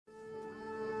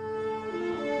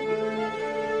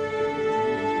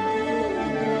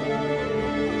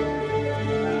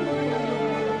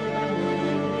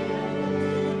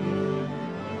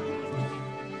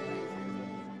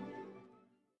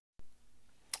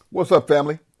What's up,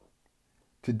 family?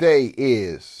 Today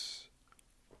is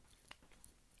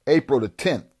April the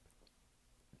 10th,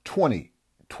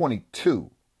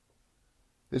 2022.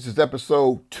 This is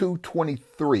episode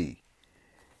 223.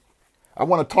 I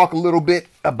want to talk a little bit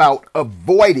about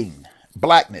avoiding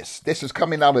blackness. This is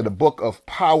coming out of the book of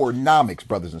Powernomics,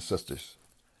 brothers and sisters.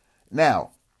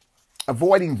 Now,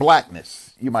 avoiding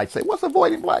blackness. You might say, what's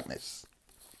avoiding blackness?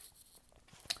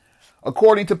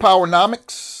 According to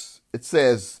Powernomics, it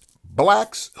says,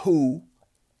 blacks who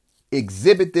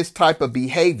exhibit this type of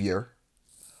behavior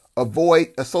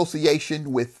avoid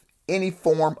association with any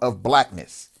form of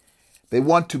blackness. They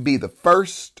want to be the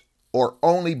first or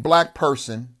only black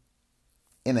person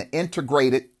in an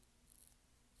integrated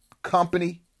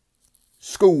company,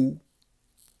 school,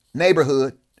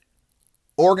 neighborhood,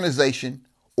 organization,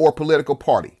 or political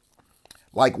party.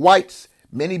 Like whites,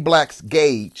 many blacks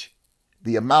gauge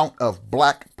the amount of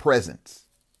black presence,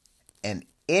 and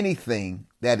anything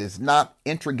that is not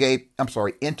integrated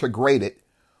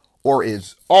or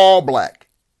is all black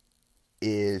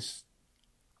is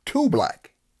too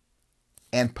black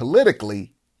and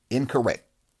politically incorrect.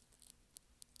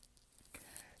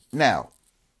 Now,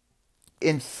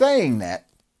 in saying that,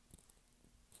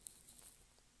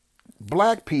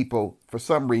 black people, for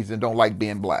some reason, don't like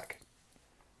being black.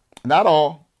 Not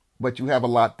all, but you have a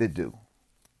lot that do.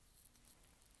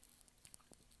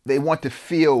 They want to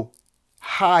feel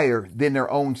higher than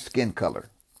their own skin color.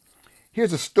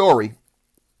 Here's a story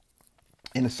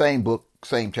in the same book,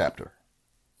 same chapter.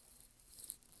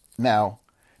 Now,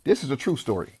 this is a true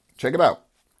story. Check it out.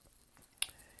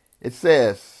 It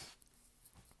says,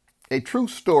 a true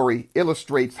story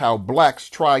illustrates how blacks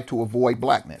try to avoid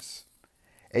blackness.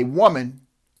 A woman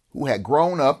who had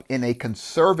grown up in a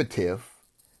conservative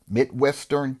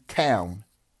Midwestern town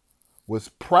was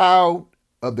proud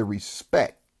of the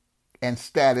respect and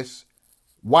status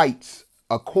whites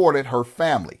accorded her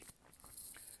family.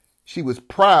 She was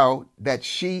proud that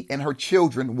she and her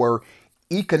children were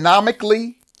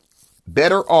economically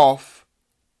better off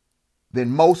than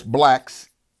most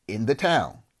blacks in the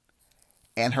town,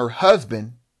 and her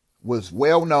husband was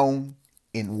well known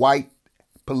in white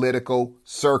political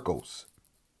circles.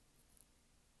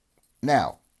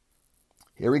 Now,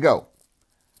 here we go.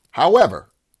 However,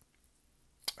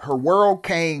 her world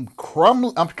came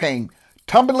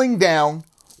tumbling down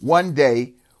one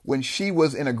day when she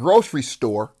was in a grocery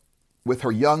store with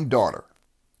her young daughter.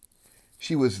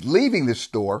 She was leaving the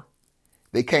store.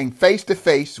 They came face to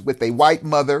face with a white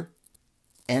mother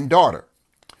and daughter.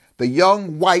 The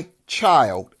young white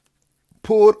child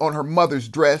pulled on her mother's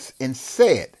dress and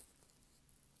said,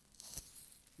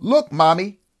 "Look,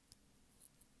 Mommy,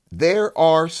 there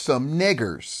are some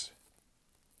niggers."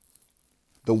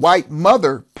 The white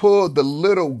mother pulled the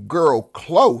little girl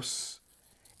close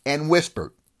and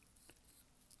whispered,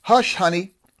 "Hush,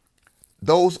 honey,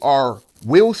 those are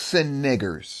Wilson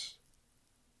niggers."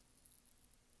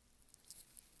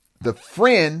 The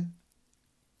friend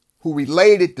who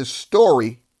related the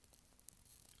story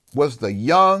was the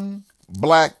young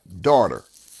black daughter.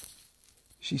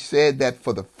 She said that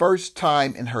for the first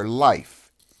time in her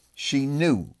life, she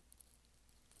knew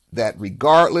that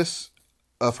regardless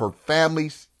of her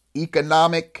family's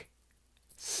economic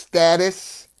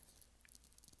status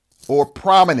or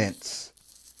prominence,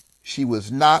 she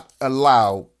was not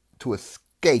allowed to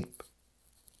escape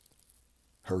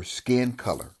her skin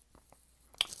color.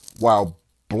 While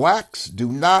blacks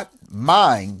do not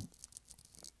mind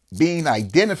being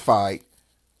identified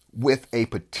with a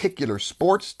particular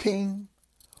sports team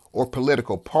or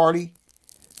political party,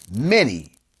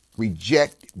 many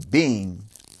reject being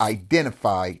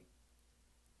identified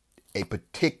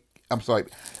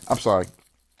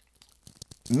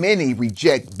Many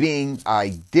reject being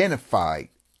identified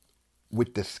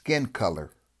with the skin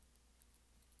color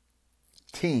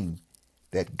team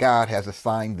that God has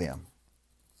assigned them.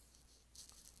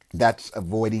 That's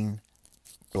avoiding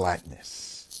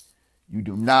blackness. You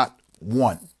do not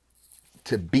want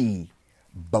to be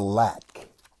black,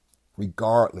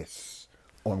 regardless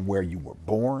on where you were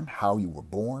born, how you were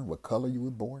born, what color you were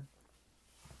born.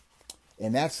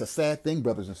 And that's a sad thing,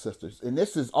 brothers and sisters. And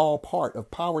this is all part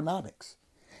of Powernomics.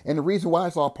 And the reason why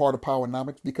it's all part of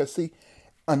Powernomics, because see,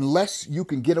 unless you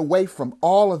can get away from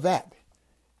all of that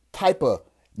type of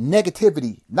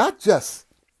negativity, not just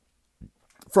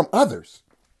from others,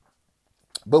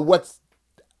 but what's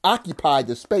occupied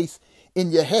the space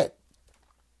in your head.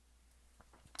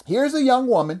 Here's a young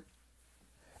woman,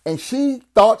 and she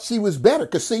thought she was better.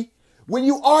 Because see, when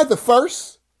you are the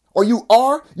first, or you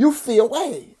feel,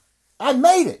 hey, I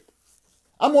made it.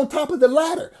 I'm on top of the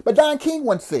ladder. But Don King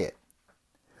once said,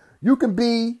 you can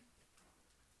be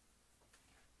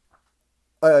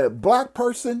a black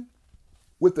person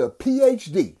with a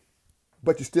PhD,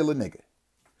 but you're still a nigga.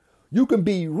 You can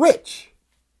be rich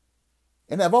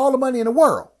and have all the money in the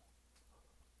world,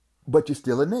 but you're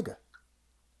still a nigga.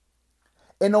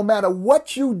 And no matter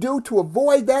what you do to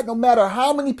avoid that, no matter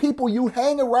how many people you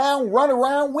hang around, run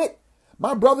around with,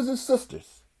 my brothers and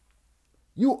sisters,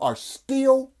 you are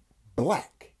still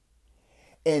black.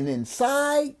 And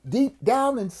inside, deep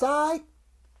down inside,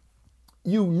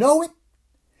 you know it.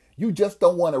 You just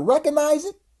don't want to recognize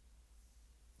it.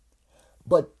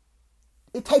 But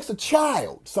it takes a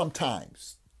child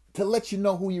sometimes to let you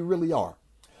know who you really are.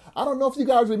 I don't know if you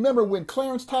guys remember when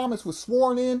Clarence Thomas was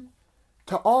sworn in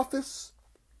to office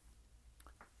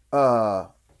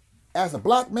as a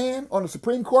black man on the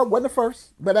Supreme Court. Wasn't the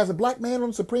first, but as a black man on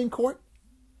the Supreme Court.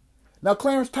 Now,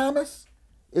 Clarence Thomas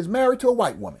is married to a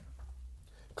white woman.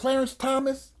 Clarence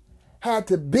Thomas had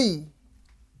to be,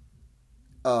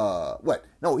 he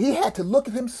had to look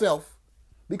at himself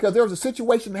because there was a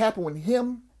situation that happened with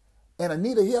him and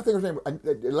Anita Hill. I think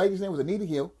the lady's name was Anita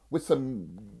Hill, with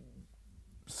some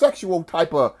sexual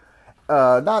type of,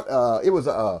 it was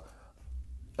a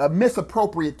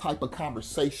misappropriate type of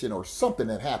conversation or something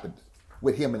that happened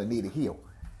with him and Anita Hill.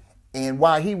 And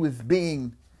while he was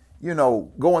being,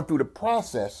 going through the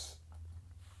process,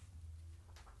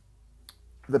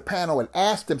 the panel had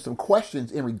asked him some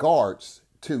questions in regards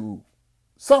to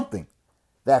something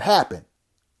that happened.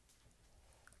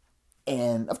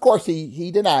 And of course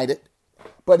he denied it,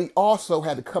 but he also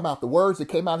had to come out, the words that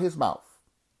came out of his mouth: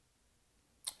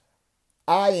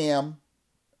 I am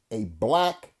a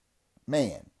black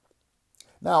man.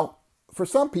 Now, for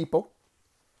some people,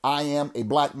 I am a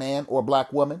black man or a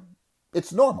black woman.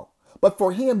 It's normal. But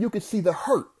for him, you could see the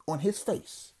hurt on his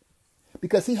face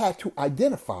because he had to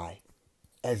identify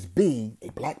as being a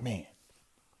black man.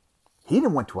 He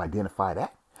didn't want to identify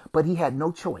that, but he had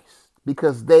no choice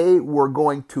because they were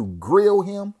going to grill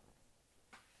him.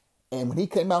 And when he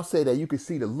came out and said that, you could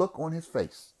see the look on his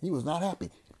face. He was not happy.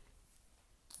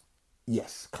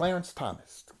 Yes, Clarence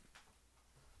Thomas.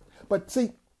 But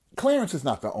see, Clarence is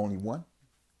not the only one.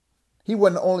 He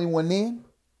wasn't the only one then,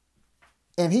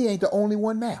 and he ain't the only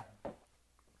one now.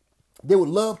 They would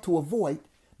love to avoid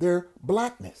their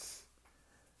blackness.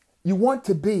 You want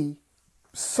to be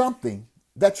something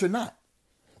that you're not,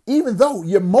 even though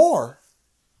you're more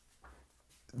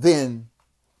than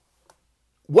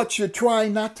what you're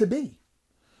trying not to be.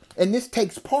 And this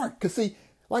takes part, because see,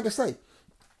 like I say,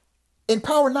 in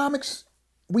Powernomics,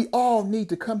 we all need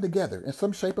to come together in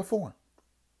some shape or form.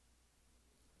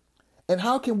 And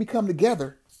how can we come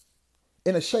together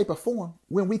in a shape or form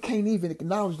when we can't even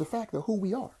acknowledge the fact of who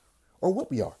we are or what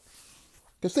we are?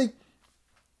 Because see,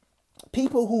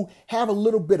 people who have a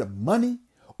little bit of money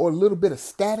or a little bit of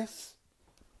status,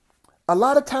 a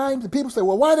lot of times the people say,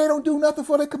 well, why they don't do nothing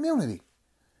for their community?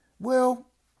 Well,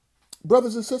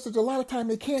 brothers and sisters, a lot of times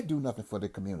they can't do nothing for their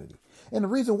community. And the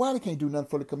reason why they can't do nothing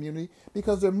for the community,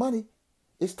 because their money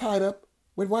is tied up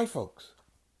with white folks.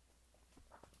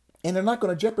 And they're not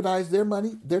going to jeopardize their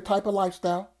money, their type of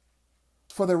lifestyle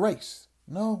for their race.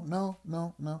 No.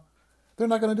 They're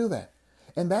not going to do that.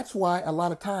 And that's why a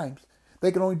lot of times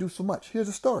they can only do so much. Here's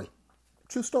a story.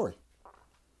 True story.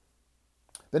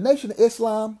 The Nation of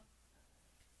Islam,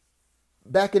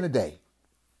 back in the day,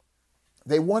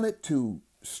 they wanted to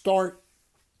start,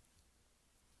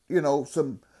 they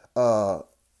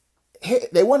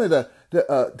wanted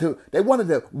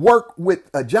to work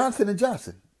with Johnson &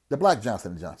 Johnson, the black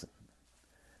Johnson & Johnson,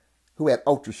 who had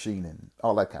Ultra Sheen and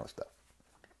all that kind of stuff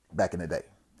back in the day.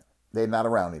 They're not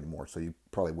around anymore, so you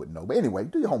probably wouldn't know. But anyway,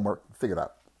 do your homework, figure it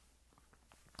out.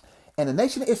 And the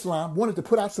Nation of Islam wanted to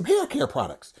put out some hair care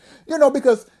products,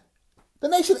 because the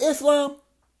Nation of Islam,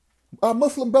 our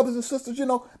Muslim brothers and sisters,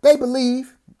 they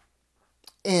believe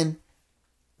in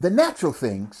the natural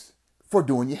things for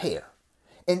doing your hair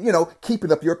and,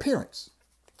 keeping up your appearance.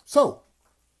 So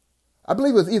I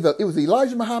believe it was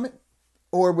Elijah Muhammad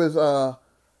or it was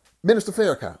Minister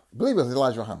Farrakhan. I believe it was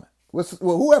Elijah Muhammad.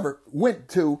 Whoever went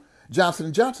to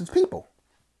Johnson & Johnson's people.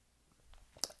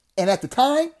 And at the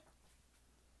time,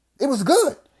 it was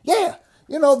good. Yeah.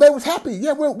 They was happy.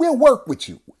 Yeah, we'll work with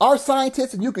you. Our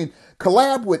scientists, and you can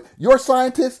collab with your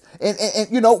scientists and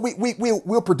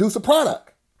we'll produce a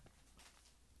product.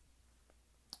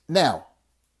 Now,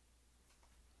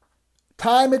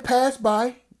 time had passed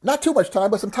by, not too much time,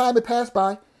 but some time had passed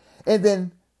by, and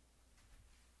then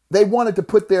they wanted to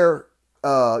put their,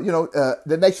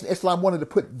 the Nation of Islam wanted to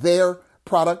put their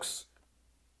products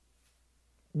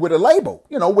with a label,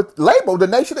 with label the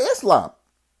Nation of Islam,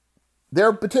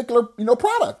 their particular,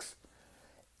 products.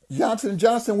 Johnson &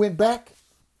 Johnson went back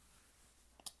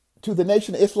to the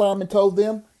Nation of Islam and told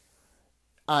them,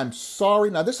 I'm sorry.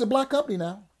 Now, this is a black company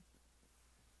now.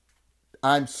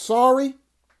 I'm sorry,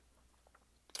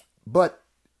 but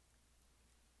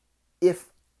if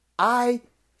I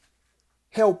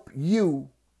help you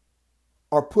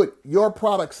or put your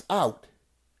products out,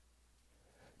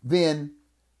 then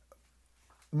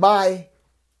my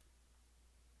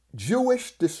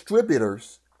Jewish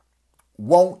distributors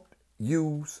won't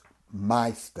use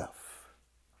my stuff.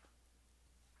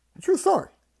 True story.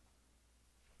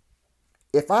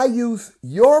 If I use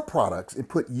your products and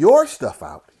put your stuff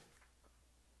out,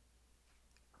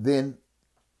 then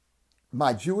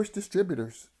my Jewish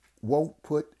distributors won't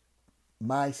put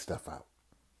my stuff out.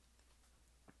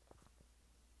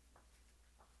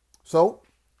 So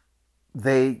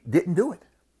they didn't do it.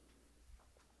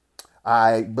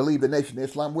 I believe the Nation of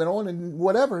Islam went on and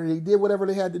whatever, they did whatever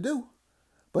they had to do.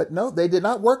 But no, they did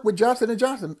not work with Johnson &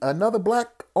 Johnson, another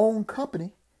black-owned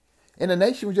company. And the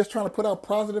nation was just trying to put out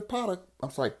positive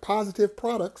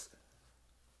products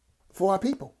for our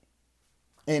people.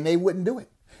 And they wouldn't do it.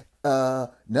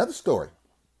 Another story.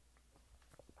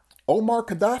 Omar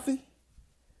Gaddafi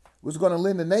was going to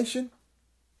lend the nation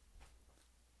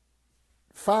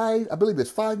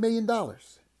 $5 million.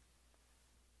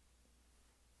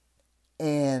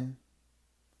 And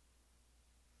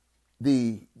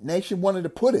the nation wanted to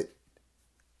put it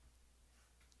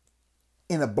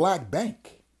in a black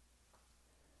bank.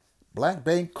 Black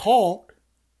bank called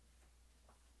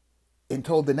and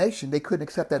told the nation they couldn't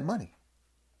accept that money.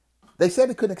 They said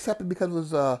they couldn't accept it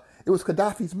because it was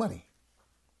Gaddafi's money.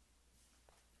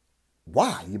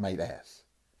 Why, you might ask?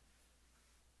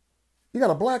 You got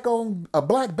a black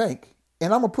bank,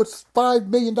 and I'm gonna put $5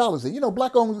 million in. You know,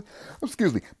 black-owned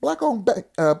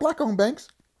banks,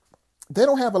 they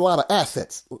don't have a lot of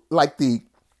assets like the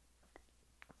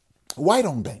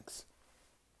white-owned banks.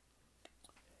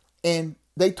 And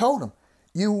they told them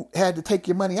you had to take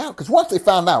your money out because once they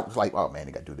found out, it's like, oh man,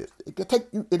 they got to do this.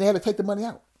 They had to take the money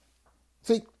out.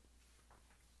 See,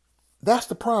 that's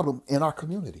the problem in our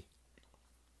community.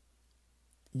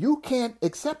 You can't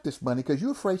accept this money because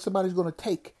you're afraid somebody's going to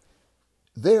take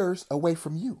theirs away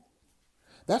from you.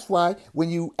 That's why when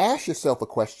you ask yourself a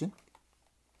question,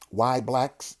 why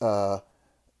blacks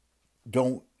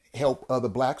don't help other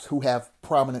blacks who have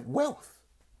prominent wealth,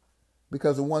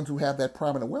 because the ones who have that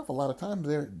prominent wealth, a lot of times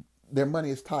their money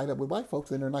is tied up with white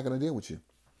folks and they're not going to deal with you.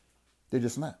 They're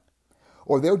just not.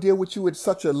 Or they'll deal with you at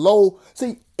such a low...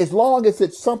 See, as long as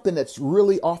it's something that's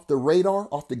really off the radar,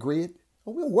 off the grid,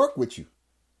 well, we'll work with you.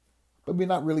 But we're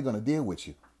not really going to deal with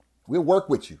you. We'll work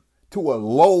with you to a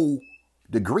low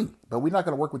degree, but we're not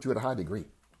going to work with you at a high degree.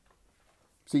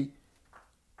 See,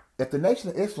 if the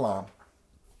Nation of Islam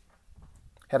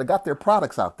had got their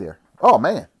products out there, oh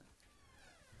man,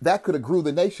 that could have grew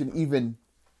the nation even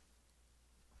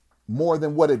more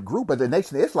than what it grew. But the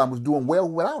Nation of Islam was doing well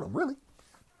without them, really.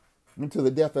 Until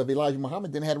the death of Elijah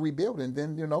Muhammad, then had to rebuild. And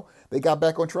then, they got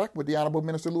back on track with the Honorable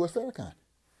Minister Louis Farrakhan.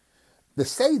 To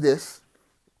say this,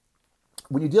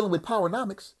 when you're dealing with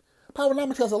Powernomics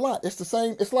has a lot. It's the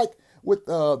same. It's like with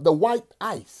the white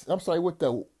ice. I'm sorry, with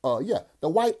the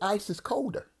white ice is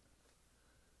colder.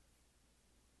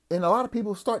 And a lot of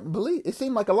people are starting to believe. It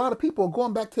seems like a lot of people are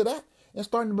going back to that and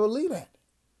starting to believe that.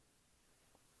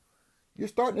 You're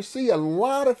starting to see a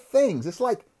lot of things. It's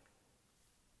like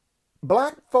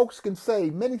black folks can say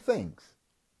many things,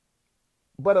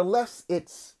 but unless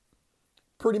it's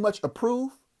pretty much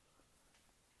approved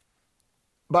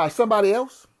by somebody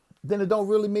else, then it don't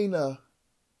really mean a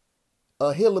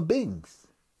hill of beans.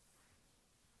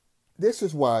 This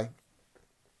is why,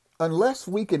 unless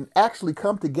we can actually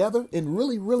come together and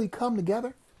really, really come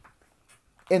together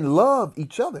and love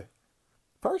each other,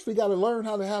 first we got to learn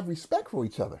how to have respect for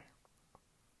each other.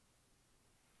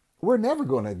 We're never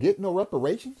going to get no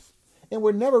reparations, and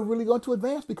we're never really going to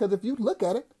advance, because if you look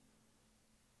at it,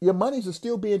 your monies are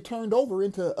still being turned over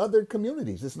into other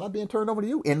communities. It's not being turned over to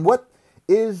you. And what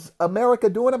is America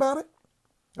doing about it?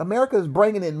 America is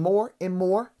bringing in more and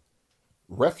more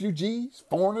refugees,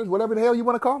 foreigners, whatever the hell you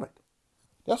want to call it.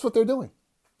 That's what they're doing.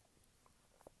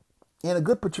 And a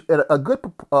good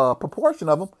proportion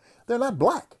of them, they're not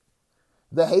black.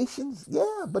 The Haitians,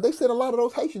 yeah, but they sent a lot of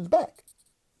those Haitians back.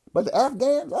 But the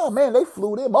Afghans, oh man, they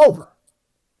flew them over.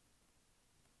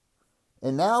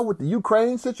 And now with the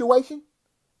Ukraine situation,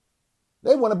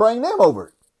 they want to bring them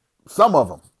over. Some of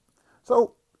them.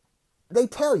 So they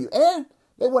tell you, and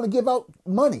they want to give out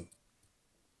money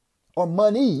or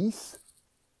monies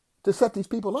to set these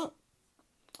people up.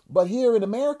 But here in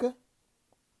America,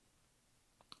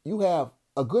 you have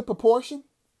a good proportion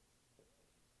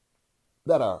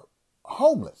that are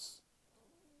homeless.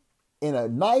 And a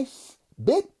nice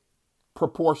big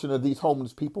proportion of these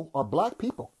homeless people are black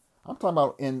people. I'm talking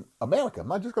about in America. I'm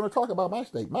not just going to talk about my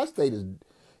state. My state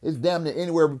is damn near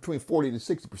anywhere between 40 to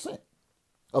 60%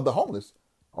 of the homeless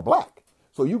are black.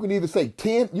 So you can either say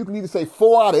 10, you can either say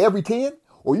 4 out of every 10,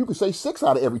 or you can say 6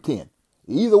 out of every 10.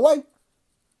 Either way,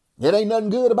 it ain't nothing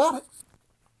good about it.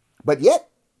 But yet,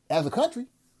 as a country,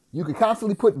 you can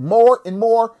constantly put more and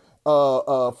more,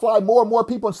 fly more and more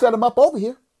people and set them up over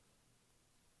here.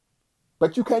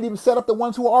 But you can't even set up the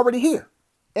ones who are already here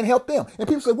and help them. And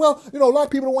people say, well, a lot of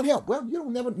people don't want help. Well, you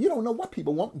don't know what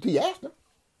people want until you ask them.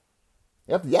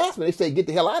 After you ask them, they say, get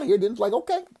the hell out of here. Then it's like,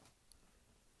 okay.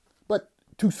 But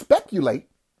to speculate,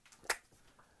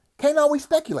 can't always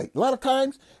speculate. A lot of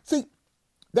times, see,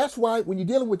 that's why when you're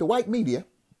dealing with the white media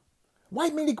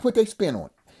put their spin on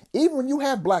it. Even when you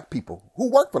have black people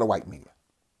who work for the white media,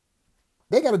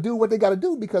 they got to do what they got to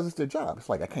do because it's their job. It's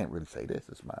like, I can't really say this.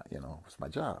 It's my, it's my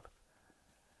job.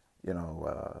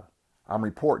 I'm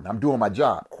reporting. I'm doing my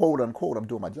job. Quote unquote, I'm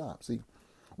doing my job. See,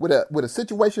 with a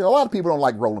situation, a lot of people don't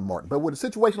like Roland Martin, but with a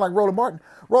situation like Roland Martin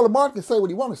can say what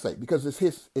he wants to say because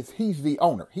he's the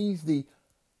owner. He's the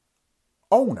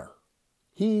owner.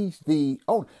 He's the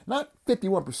owner. Not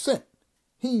 51%.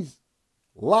 He's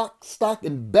lock, stock,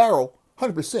 and barrel,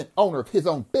 100% owner of his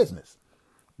own business.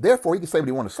 Therefore, he can say what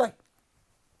he wants to say.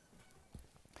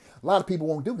 A lot of people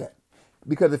won't do that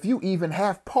because if you even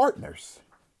have partners,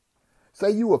 say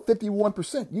you are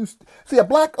 51%, you see a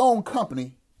black-owned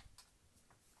company,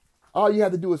 all you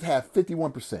have to do is have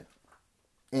 51%,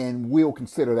 and we'll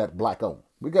consider that black-owned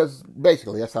because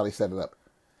basically that's how they set it up.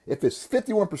 If it's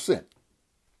 51%,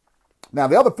 now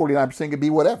the other 49% could be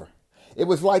whatever. It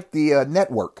was like the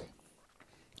network,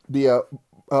 the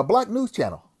Black News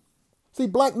Channel. See,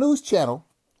 Black News Channel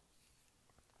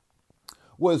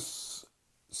was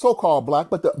so-called black,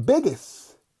 but the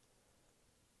biggest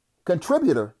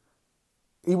contributor,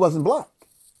 he wasn't black.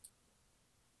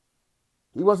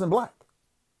 He wasn't black.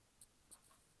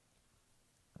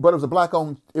 But it was a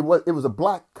black-owned, it was a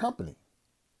black company.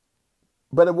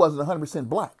 But it wasn't 100%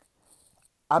 black.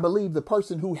 I believe the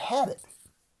person who had it,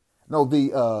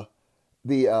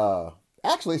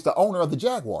 actually it's the owner of the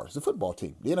Jaguars, the football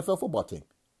team, the NFL football team.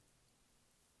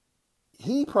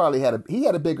 He probably had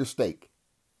a bigger stake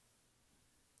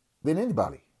than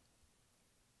anybody.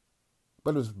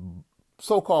 But it was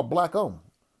so-called black-owned.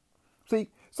 See,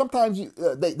 sometimes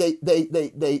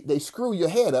they screw your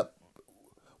head up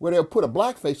where they'll put a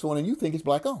black face on and you think it's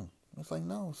black-owned. It's like,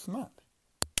 no, it's not.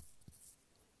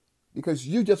 Because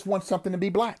you just want something to be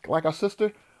black. Like our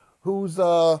sister who's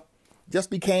just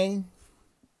became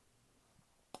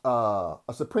a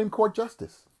Supreme Court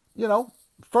justice.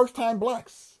 First time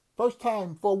blacks. First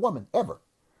time for a woman ever.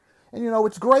 And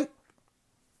it's great.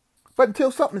 But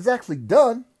until something is actually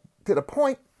done to the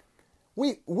point,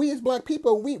 we as black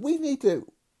people, we need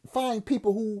to find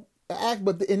people who act,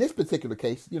 but in this particular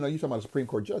case, you're talking about a Supreme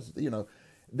Court justice,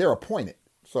 they're appointed.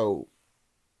 So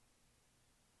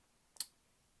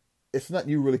it's nothing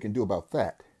you really can do about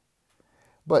that.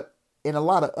 But in a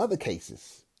lot of other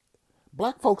cases,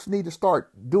 black folks need to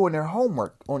start doing their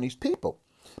homework on these people.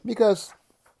 Because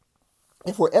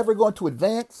if we're ever going to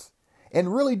advance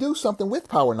and really do something with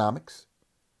Powernomics,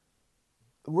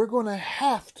 we're going to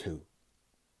have to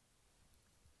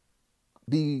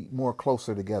be more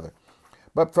closer together.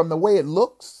 But from the way it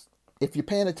looks, if you're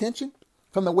paying attention,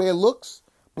 from the way it looks,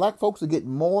 black folks are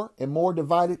getting more and more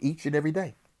divided each and every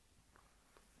day.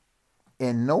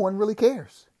 And no one really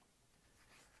cares.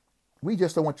 We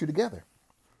just don't want you together.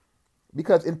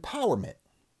 Because empowerment,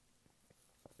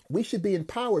 we should be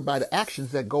empowered by the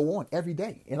actions that go on every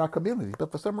day in our communities.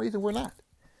 But for some reason, we're not.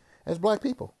 As black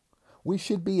people, we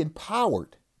should be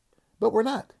empowered, but we're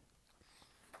not.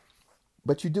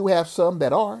 But you do have some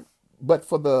that are. But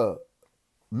for the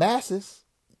masses,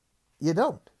 you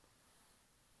don't.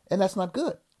 And that's not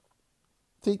good.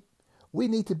 See, we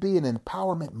need to be in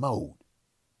empowerment mode.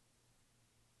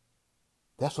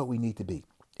 That's what we need to be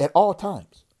at all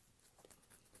times.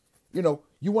 You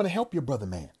want to help your brother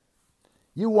man.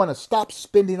 You want to stop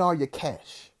spending all your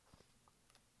cash.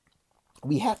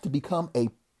 We have to become a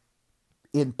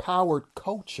empowered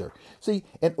culture. See,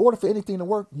 in order for anything to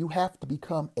work, you have to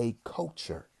become a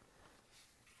culture.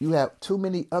 You have too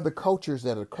many other cultures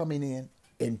that are coming in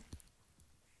and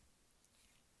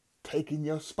taking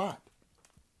your spot.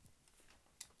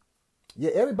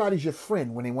 Yeah, everybody's your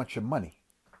friend when they want your money.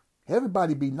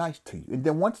 Everybody be nice to you. And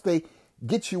then once they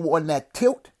get you on that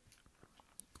tilt,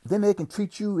 then they can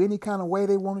treat you any kind of way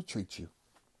they want to treat you.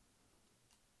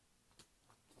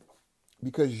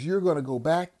 Because you're going to go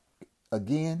back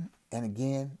again and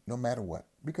again, no matter what.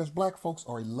 Because black folks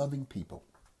are a loving people.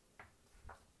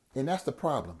 And that's the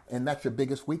problem. And that's your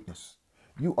biggest weakness.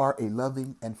 You are a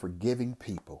loving and forgiving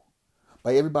people.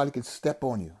 But everybody can step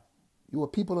on you. You are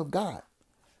people of God.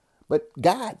 But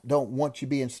God don't want you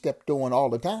being stepped on all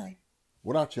the time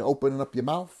without you opening up your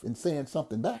mouth and saying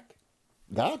something back.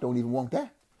 God don't even want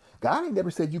that. God ain't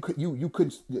never said you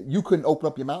couldn't open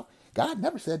up your mouth. God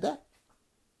never said that.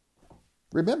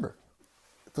 Remember,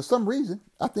 for some reason,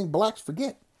 I think blacks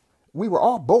forget we were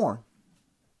all born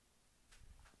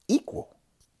equal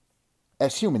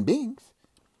as human beings.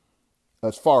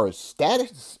 As far as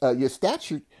status, your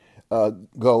statute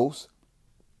goes,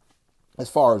 as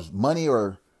far as money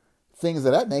or things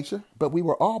of that nature, but we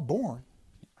were all born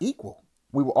equal.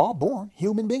 We were all born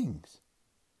human beings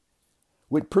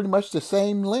with pretty much the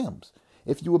same limbs.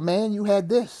 If you were a man, you had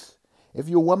this. If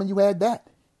you were a woman, you had that.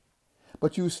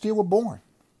 But you still were born.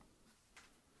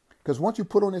 Because once you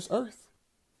put on this earth,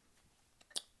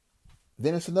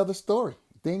 then it's another story.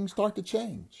 Things start to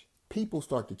change. People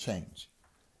start to change.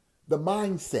 The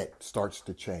mindset starts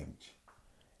to change.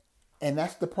 And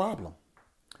that's the problem.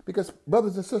 Because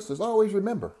brothers and sisters, always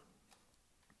remember,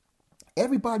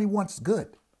 everybody wants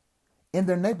good in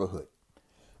their neighborhood.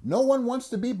 No one wants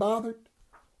to be bothered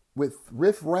with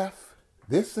riff-raff,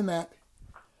 this and that.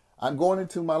 I'm going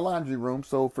into my laundry room,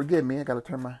 so forgive me. I got to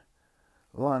turn my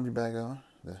laundry bag on,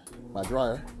 my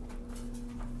dryer.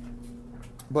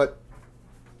 But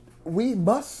we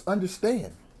must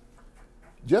understand,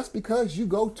 just because you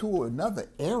go to another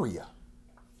area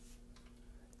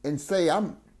and say,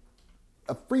 I'm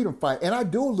a freedom fighter, and I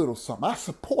do a little something, I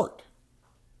support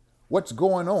what's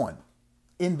going on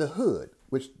in the hood,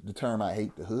 which the term I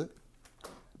hate, the hood,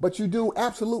 but you do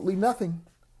absolutely nothing,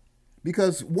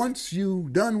 because once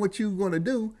you've done what you're going to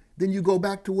do, then you go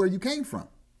back to where you came from.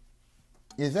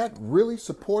 Is that really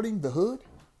supporting the hood?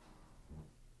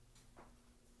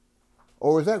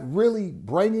 Or is that really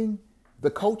bringing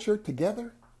the culture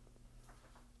together?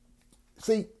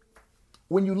 See,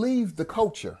 when you leave the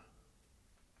culture,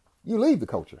 you leave the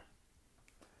culture.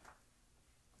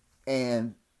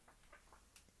 And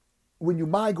when you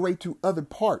migrate to other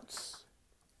parts,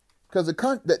 because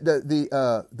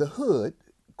the hood,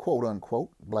 quote unquote,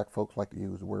 black folks like to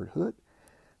use the word hood,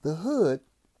 the hood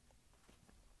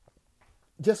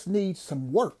just needs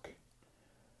some work.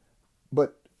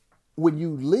 But when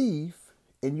you leave,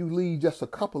 and you leave just a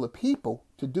couple of people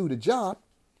to do the job,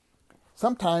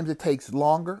 sometimes it takes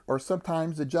longer, or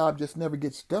sometimes the job just never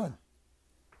gets done.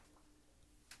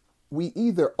 We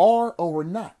either are or we're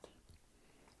not.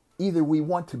 Either we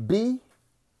want to be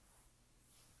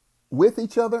with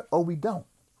each other or we don't.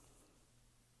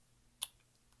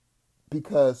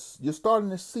 Because you're starting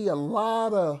to see a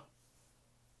lot of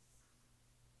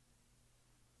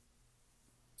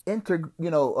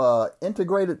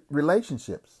integrated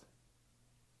relationships.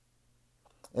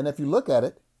 And if you look at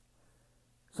it,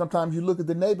 sometimes you look at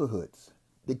the neighborhoods.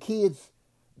 The kids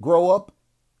grow up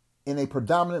in a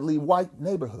predominantly white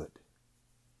neighborhood.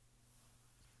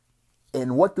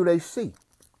 And what do they see?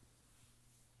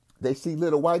 They see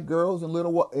little white girls and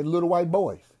little white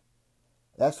boys.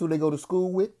 That's who they go to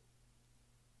school with.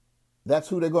 That's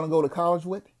who they're going to go to college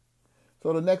with.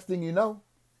 So the next thing you know,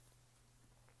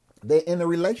 they're in a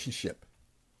relationship.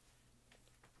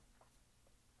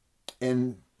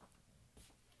 And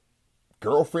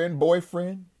girlfriend,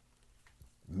 boyfriend,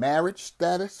 marriage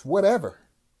status, whatever.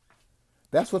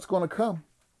 That's what's going to come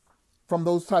from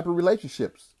those type of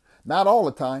relationships. Not all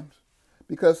the times,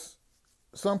 because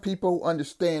some people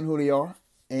understand who they are,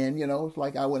 and it's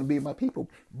like, I wouldn't be my people.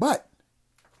 But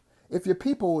if your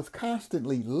people is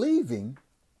constantly leaving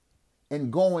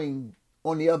and going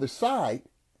on the other side,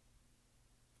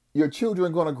 your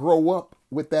children are going to grow up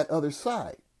with that other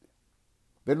side.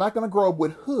 They're not going to grow up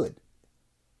with hood.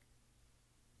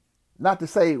 Not to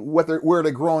say where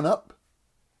they're growing up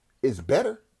is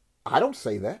better. I don't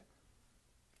say that.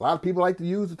 A lot of people like to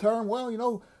use the term,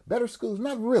 better schools.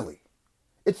 Not really.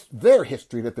 It's their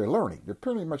history that they're learning. They're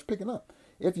pretty much picking up.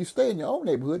 If you stay in your own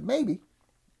neighborhood, maybe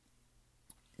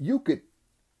you could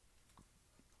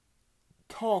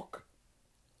talk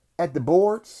at the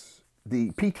boards,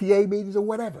 the PTA meetings or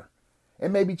whatever,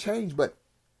 and maybe change. But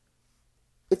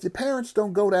if your parents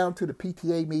don't go down to the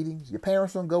PTA meetings, your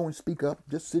parents don't go and speak up,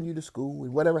 just send you to school,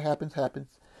 and whatever happens,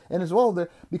 happens. And it's all there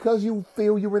because you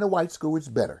feel you're in a white school, it's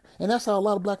better. And that's how a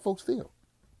lot of black folks feel.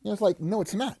 It's like, no,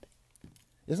 it's not.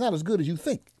 It's not as good as you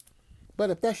think. But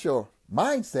if that's your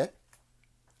mindset,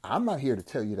 I'm not here to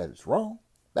tell you that it's wrong.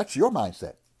 That's your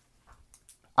mindset.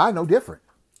 I know different.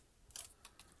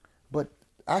 But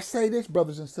I say this,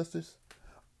 brothers and sisters,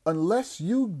 unless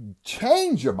you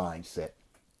change your mindset,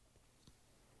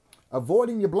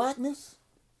 avoiding your blackness,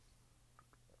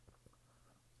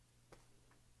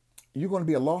 you're going to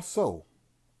be a lost soul.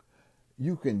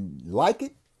 You can like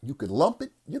it, you can lump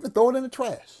it, you can throw it in the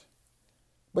trash.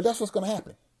 But that's what's going to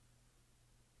happen.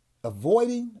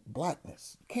 Avoiding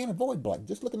blackness. You can't avoid black.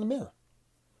 Just look in the mirror.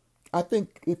 I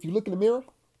think if you look in the mirror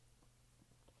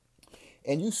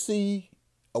and you see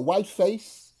a white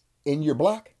face and you're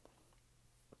black,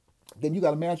 then you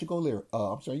got a magical mirror.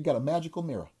 You got a magical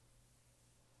mirror.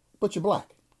 But you're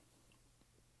black.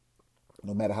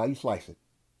 No matter how you slice it,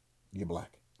 you're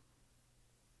black.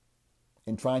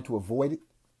 And trying to avoid it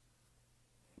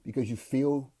because you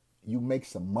feel you make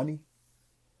some money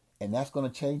and that's going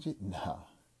to change it? Nah.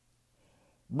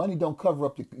 Money don't cover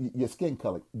up your skin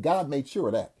color. God made sure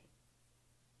of that.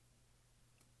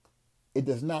 It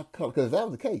does not cover, because if that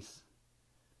was the case,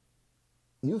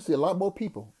 you'll see a lot more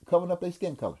people covering up their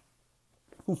skin color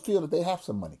who feel that they have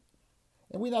some money.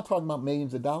 And we're not talking about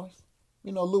millions of dollars. A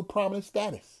little prominent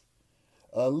status,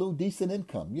 a little decent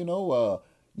income.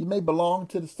 You may belong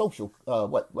to the social,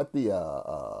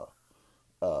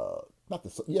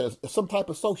 some type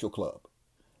of social club.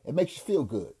 It makes you feel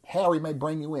good. Harry may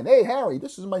bring you in. Hey, Harry,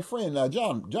 this is my friend,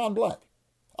 John Black.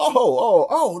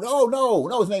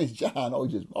 No, his name is John.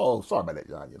 Sorry about that,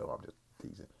 John. I'm just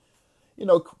teasing.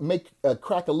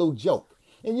 Crack a little joke.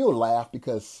 And you'll laugh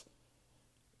because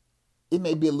it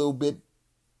may be a little bit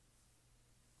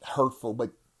hurtful,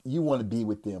 but you want to be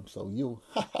with them. So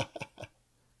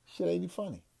shit ain't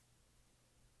funny.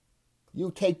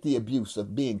 You'll take the abuse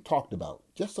of being talked about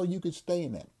just so you can stay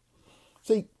in that.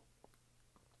 See,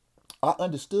 I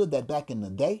understood that back in the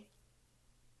day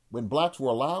when blacks were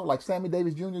allowed, like Sammy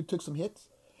Davis Jr. took some hits.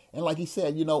 And like he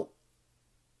said,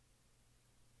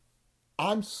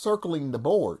 I'm circling the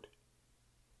board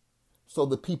so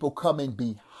the people coming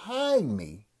behind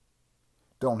me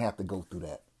don't have to go through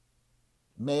that.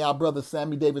 May our brother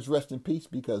Sammy Davis rest in peace,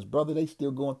 because, brother, they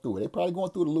still going through it. They probably going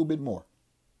through it a little bit more.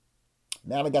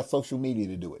 Now they got social media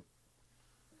to do it.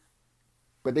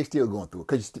 But they still going through it.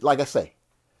 Because, like I say,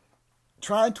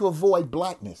 trying to avoid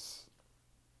blackness,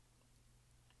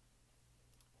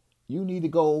 you need to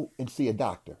go and see a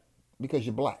doctor because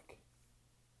you're black.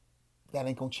 That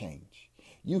ain't going to change.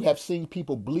 You have seen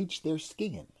people bleach their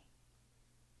skin.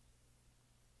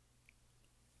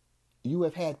 You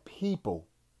have had people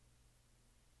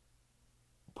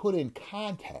put in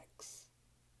contacts,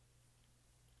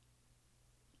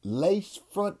 lace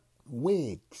front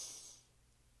wigs,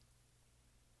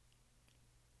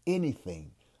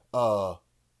 anything. A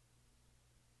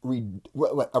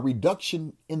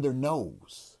reduction in their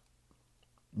nose.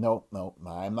 No,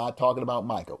 I'm not talking about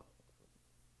Michael.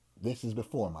 This is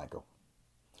before Michael.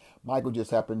 Michael just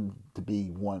happened to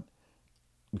be one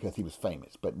because he was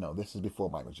famous. But no, this is before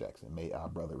Michael Jackson. May our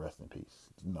brother rest in peace.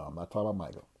 No, I'm not talking about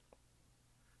Michael.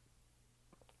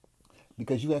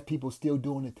 Because you have people still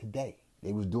doing it today.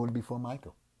 They was doing it before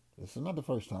Michael. This is not the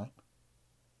first time.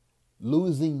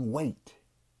 Losing weight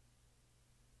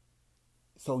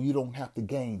so you don't have to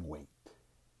gain weight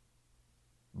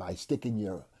by sticking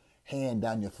your hand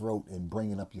down your throat and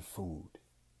bringing up your food.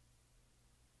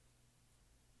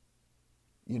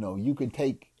 You can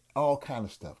take all kind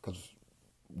of stuff because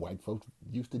white folks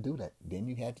used to do that. Then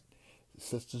you had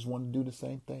sisters want to do the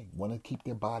same thing, want to keep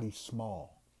their bodies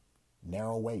small,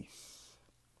 narrow waist,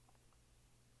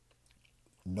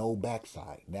 no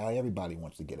backside. Now everybody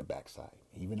wants to get a backside.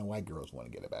 Even the white girls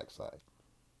want to get a backside.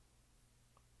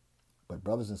 But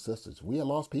brothers and sisters, we are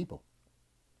lost people.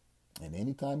 And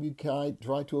anytime you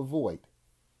try to avoid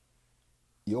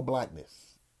your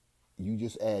blackness, you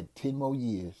just add 10 more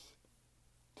years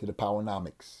to the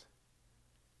powernomics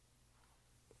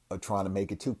of trying to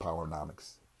make it to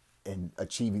powernomics and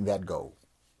achieving that goal.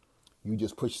 You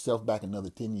just push yourself back another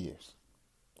 10 years.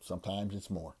 Sometimes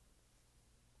it's more.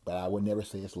 But I would never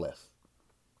say it's less.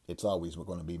 It's always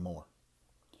going to be more.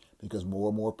 Because more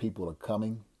and more people are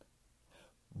coming.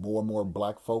 More and more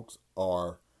black folks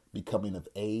are becoming of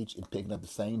age and picking up the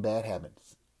same bad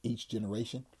habits. Each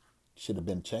generation should have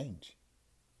been changed.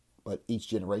 But each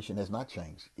generation has not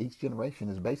changed. Each generation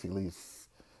is basically,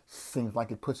 seems like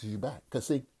it pushes you back. Because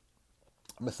see,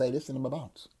 I'm going to say this and I'm going to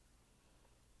bounce.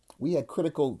 We had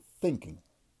critical thinking.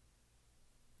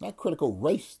 Not critical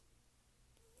race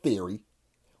theory.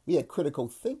 We had critical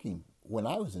thinking when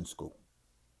I was in school.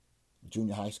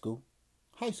 Junior high school,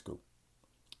 high school.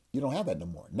 You don't have that no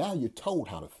more. Now you're told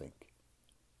how to think.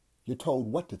 You're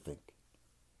told what to think.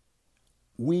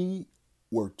 We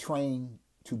were trained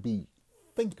to be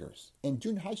thinkers in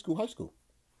junior high school.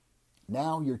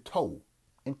 Now you're told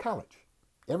in college,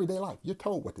 everyday life, you're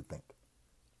told what to think.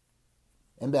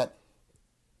 And that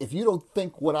if you don't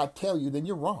think what I tell you, then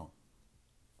you're wrong.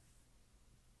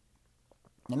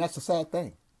 And that's a sad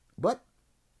thing. But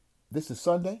This is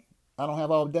Sunday. I don't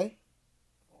have all day.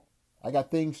 I got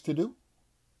things to do.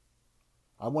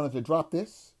 I wanted to drop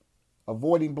this.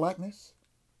 Avoiding blackness.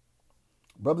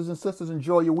 Brothers and sisters,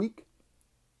 enjoy your week.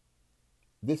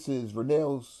 This is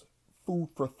Renell's Food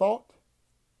for Thought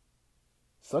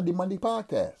Sunday Monday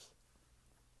podcast.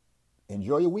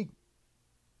 Enjoy your week.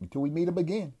 Until we meet up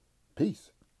again.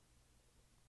 Peace.